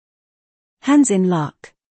Hans in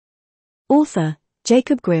luck. Author,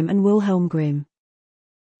 Jacob Grimm and Wilhelm Grimm.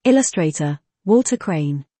 Illustrator, Walter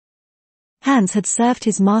Crane. Hans had served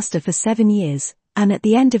his master for 7 years, and at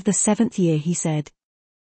the end of the 7th year he said,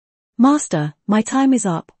 "Master, my time is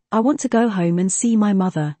up, I want to go home and see my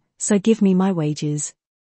mother, so give me my wages."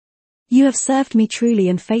 "You have served me truly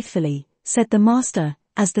and faithfully," said the master,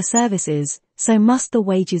 "as the service is, so must the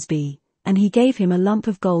wages be," and he gave him a lump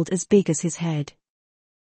of gold as big as his head.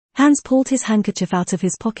 Hans pulled his handkerchief out of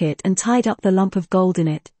his pocket and tied up the lump of gold in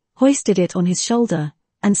it, hoisted it on his shoulder,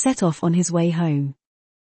 and set off on his way home.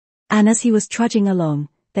 And as he was trudging along,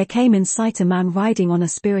 there came in sight a man riding on a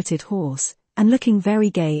spirited horse, and looking very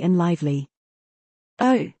gay and lively.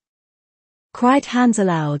 "Oh!" cried Hans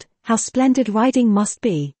aloud, "how splendid riding must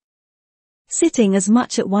be! Sitting as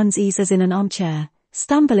much at one's ease as in an armchair,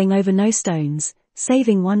 stumbling over no stones,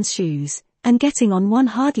 saving one's shoes, and getting on one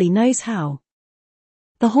hardly knows how."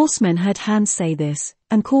 The horseman heard Hans say this,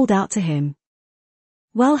 and called out to him,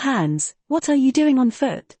 "Well, Hans, what are you doing on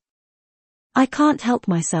foot?" "I can't help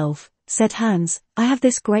myself," said Hans, "I have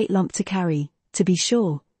this great lump to carry, to be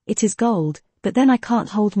sure, it is gold, but then I can't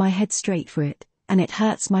hold my head straight for it, and it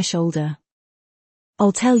hurts my shoulder."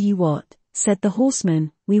 "I'll tell you what," said the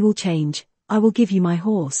horseman, "we will change, I will give you my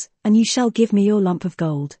horse, and you shall give me your lump of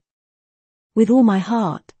gold." "With all my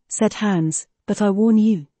heart," said Hans, "but I warn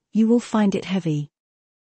you, you will find it heavy."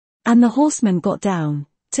 And the horseman got down,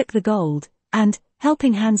 took the gold, and,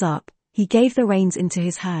 helping Hans up, he gave the reins into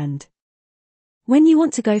his hand. "When you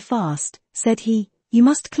want to go fast," said he, "you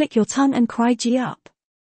must click your tongue and cry gee up."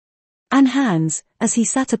 And Hans, as he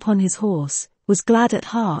sat upon his horse, was glad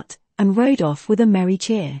at heart, and rode off with a merry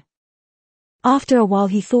cheer. After a while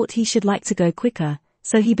he thought he should like to go quicker,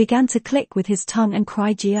 so he began to click with his tongue and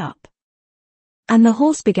cry gee up. And the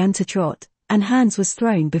horse began to trot, and Hans was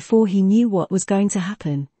thrown before he knew what was going to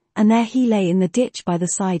happen, and there he lay in the ditch by the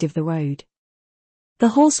side of the road. The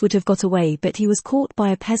horse would have got away, but he was caught by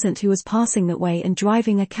a peasant who was passing that way and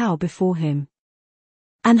driving a cow before him.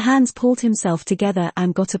 And Hans pulled himself together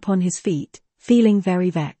and got upon his feet, feeling very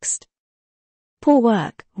vexed. "Poor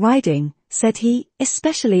work, riding," said he,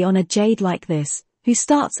 "especially on a jade like this, who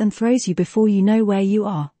starts and throws you before you know where you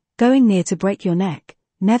are, going near to break your neck.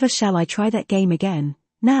 Never shall I try that game again.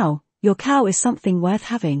 Now, your cow is something worth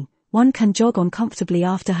having. One can jog on comfortably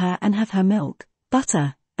after her and have her milk,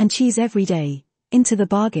 butter, and cheese every day, into the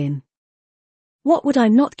bargain. What would I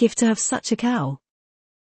not give to have such a cow?"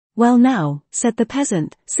 "Well now," said the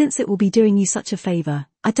peasant, "since it will be doing you such a favor,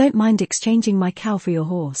 I don't mind exchanging my cow for your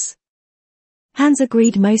horse." Hans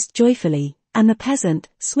agreed most joyfully, and the peasant,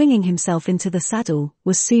 swinging himself into the saddle,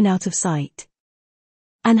 was soon out of sight.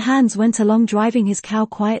 And Hans went along driving his cow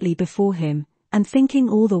quietly before him, and thinking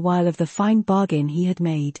all the while of the fine bargain he had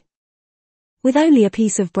made. "With only a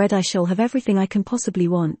piece of bread I shall have everything I can possibly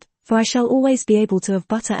want, for I shall always be able to have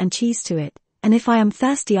butter and cheese to it, and if I am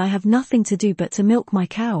thirsty I have nothing to do but to milk my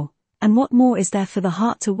cow, and what more is there for the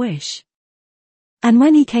heart to wish?" And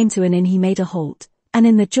when he came to an inn he made a halt, and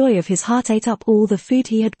in the joy of his heart ate up all the food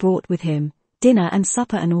he had brought with him, dinner and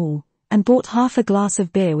supper and all, and bought half a glass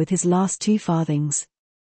of beer with his last 2 farthings.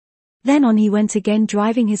 Then on he went again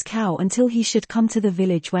driving his cow until he should come to the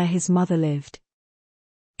village where his mother lived.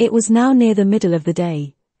 It was now near the middle of the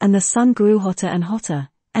day, and the sun grew hotter and hotter,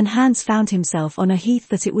 and Hans found himself on a heath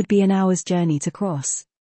that it would be an hour's journey to cross.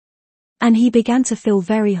 And he began to feel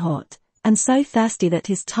very hot, and so thirsty that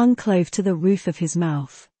his tongue clove to the roof of his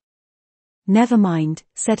mouth. "Never mind,"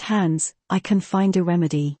 said Hans, "I can find a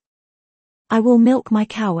remedy. I will milk my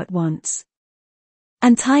cow at once."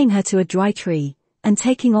 And tying her to a dry tree, and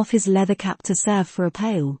taking off his leather cap to serve for a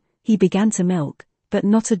pail, he began to milk, but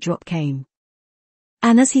not a drop came.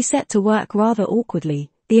 And as he set to work rather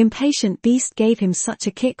awkwardly, the impatient beast gave him such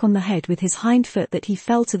a kick on the head with his hind foot that he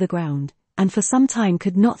fell to the ground, and for some time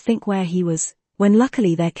could not think where he was, when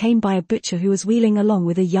luckily there came by a butcher who was wheeling along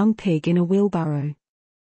with a young pig in a wheelbarrow.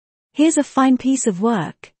 "Here's a fine piece of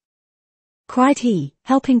work," cried he,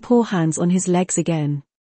 helping poor Hans on his legs again.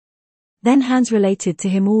 Then Hans related to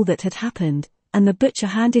him all that had happened, and the butcher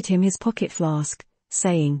handed him his pocket flask,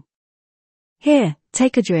 saying, "Here,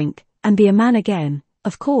 take a drink, and be a man again.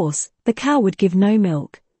 Of course, the cow would give no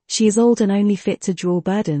milk, she is old and only fit to draw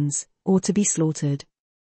burdens, or to be slaughtered."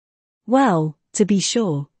 "Well, to be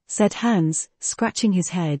sure," said Hans, scratching his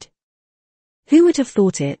head. "Who would have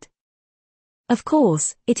thought it? Of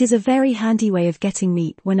course, it is a very handy way of getting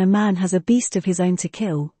meat when a man has a beast of his own to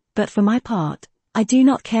kill, but for my part, I do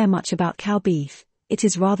not care much about cow beef, it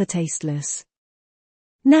is rather tasteless.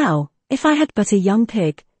 Now, if I had but a young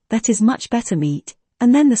pig, that is much better meat,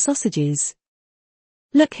 and then the sausages."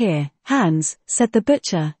 "Look here, Hans," said the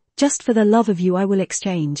butcher, Just for the love of you I will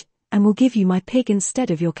exchange, and will give you my pig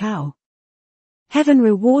instead of your cow. Heaven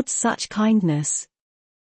rewards such kindness,"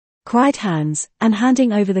 cried Hans, and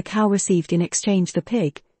handing over the cow received in exchange the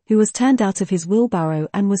pig, who was turned out of his wheelbarrow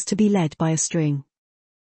and was to be led by a string.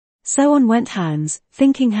 So on went Hans,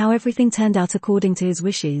 thinking how everything turned out according to his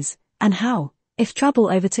wishes, and how, if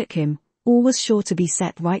trouble overtook him, all was sure to be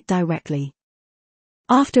set right directly.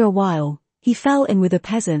 After a while, he fell in with a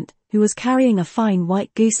peasant, who was carrying a fine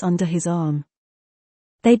white goose under his arm.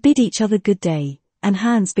 They bid each other good day, and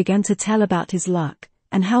Hans began to tell about his luck,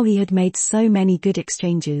 and how he had made so many good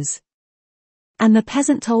exchanges. And the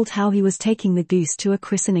peasant told how he was taking the goose to a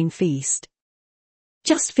christening feast.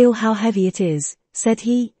 "Just feel how heavy it is," said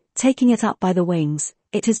he, taking it up by the wings.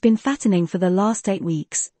 "It has been fattening for the last 8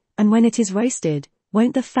 weeks, and when it is roasted,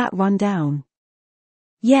 won't the fat run down?"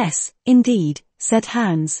 "Yes, indeed," said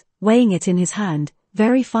Hans, weighing it in his hand,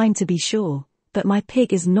 "very fine to be sure, but my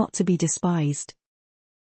pig is not to be despised."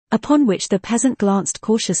 Upon which the peasant glanced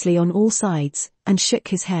cautiously on all sides, and shook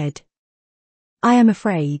his head. "I am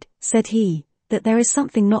afraid," said he, "that there is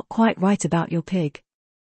something not quite right about your pig.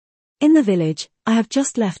 In the village, I have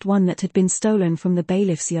just left one that had been stolen from the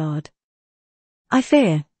bailiff's yard. I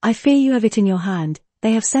fear you have it in your hand.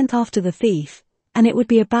 They have sent after the thief, and it would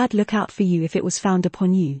be a bad lookout for you if it was found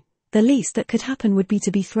upon you. The least that could happen would be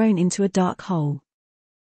to be thrown into a dark hole."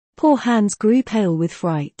 Poor Hans grew pale with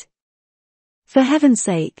fright. "For heaven's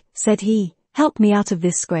sake," said he, "help me out of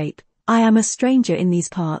this scrape. I am a stranger in these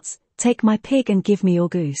parts. Take my pig and give me your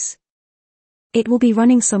goose." "It will be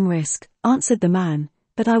running some risk," answered the man,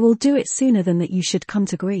 "but I will do it sooner than that you should come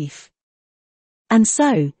to grief." And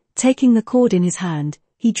so, taking the cord in his hand,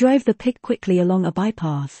 he drove the pig quickly along a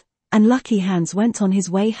bypath, and lucky Hans went on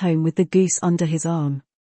his way home with the goose under his arm.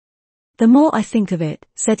 "The more I think of it,"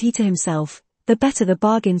 said he to himself, "the better the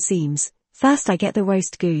bargain seems. First I get the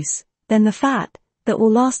roast goose, then the fat, that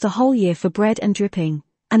will last a whole year for bread and dripping,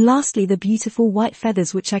 and lastly the beautiful white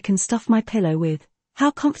feathers which I can stuff my pillow with.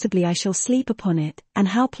 How comfortably I shall sleep upon it, and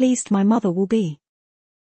how pleased my mother will be."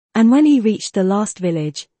 And when he reached the last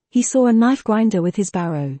village, he saw a knife grinder with his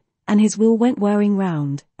barrow, and his wheel went whirring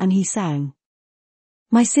round, and he sang,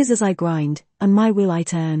 "My scissors I grind, and my wheel I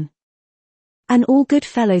turn, and all good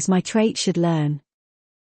fellows my trade should learn,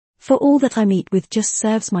 for all that I meet with just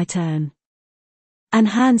serves my turn." And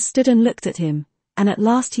Hans stood and looked at him, and at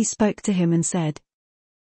last he spoke to him and said,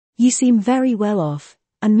 "You seem very well off,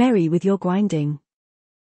 and merry with your grinding."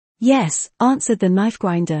 "Yes," answered the knife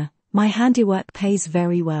grinder, "my handiwork pays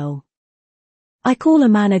very well. I call a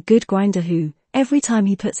man a good grinder who, every time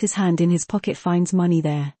he puts his hand in his pocket finds money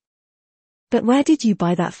there." "But where did you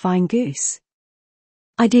buy that fine goose?"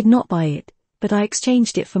 "I did not buy it, but I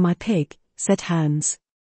exchanged it for my pig," said Hans.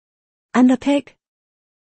 "And the pig?"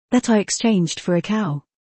 "That I exchanged for a cow."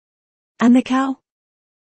 "And the cow?"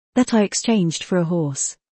 "That I exchanged for a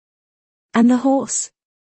horse." "And the horse?"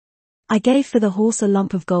 "I gave for the horse a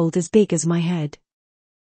lump of gold as big as my head."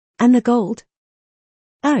 "And the gold?"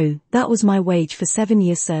 "Oh, that was my wage for 7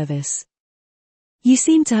 years' service." "You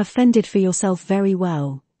seem to have fended for yourself very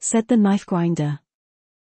well," said the knife grinder.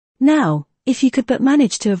 "Now, if you could but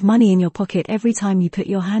manage to have money in your pocket every time you put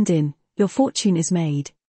your hand in, your fortune is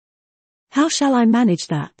made." "How shall I manage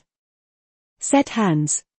that?" said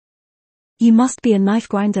Hans. "You must be a knife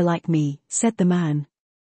grinder like me," said the man.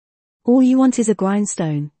 "All you want is a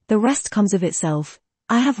grindstone, the rest comes of itself.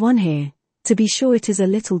 I have one here. To be sure it is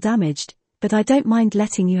a little damaged, but I don't mind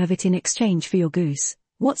letting you have it in exchange for your goose.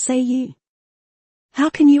 What say you?" "How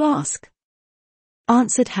can you ask?"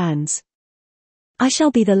 answered Hans. "I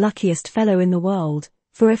shall be the luckiest fellow in the world,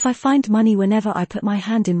 for if I find money whenever I put my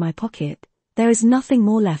hand in my pocket, there is nothing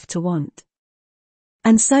more left to want."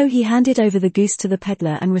 And so he handed over the goose to the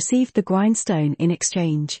peddler and received the grindstone in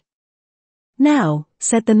exchange. "Now,"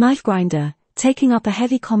 said the knife grinder, taking up a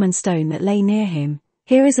heavy common stone that lay near him,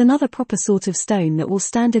 "here is another proper sort of stone that will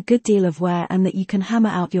stand a good deal of wear and that you can hammer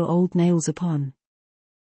out your old nails upon.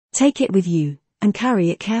 Take it with you, and carry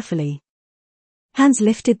it carefully." Hans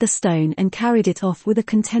lifted the stone and carried it off with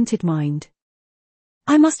a contented mind.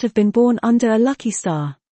 "I must have been born under a lucky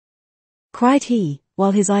star," cried he,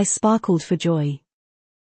 while his eyes sparkled for joy.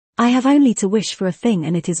 "I have only to wish for a thing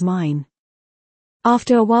and it is mine."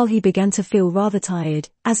 After a while he began to feel rather tired,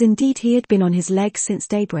 as indeed he had been on his legs since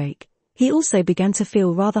daybreak. He also began to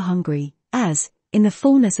feel rather hungry, as, in the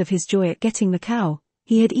fullness of his joy at getting the cow,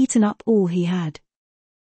 he had eaten up all he had.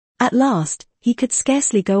 At last, he could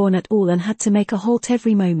scarcely go on at all and had to make a halt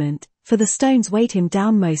every moment, for the stones weighed him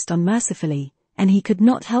down most unmercifully, and he could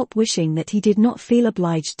not help wishing that he did not feel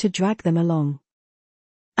obliged to drag them along.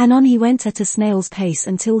 And on he went at a snail's pace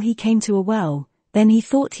until he came to a well, then he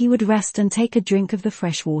thought he would rest and take a drink of the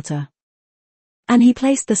fresh water. And he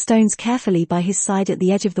placed the stones carefully by his side at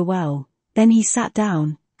the edge of the well, then he sat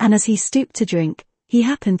down, and as he stooped to drink, he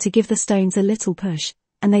happened to give the stones a little push,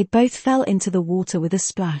 and they both fell into the water with a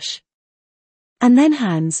splash. And then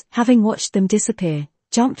Hans, having watched them disappear,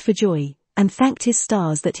 jumped for joy, and thanked his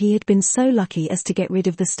stars that he had been so lucky as to get rid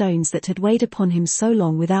of the stones that had weighed upon him so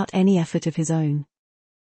long without any effort of his own.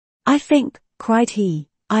 "I think," cried he,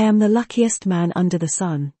 "I am the luckiest man under the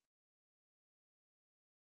sun."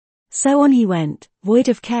 So on he went, void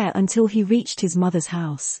of care until he reached his mother's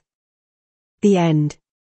house. The end.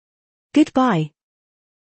 Goodbye.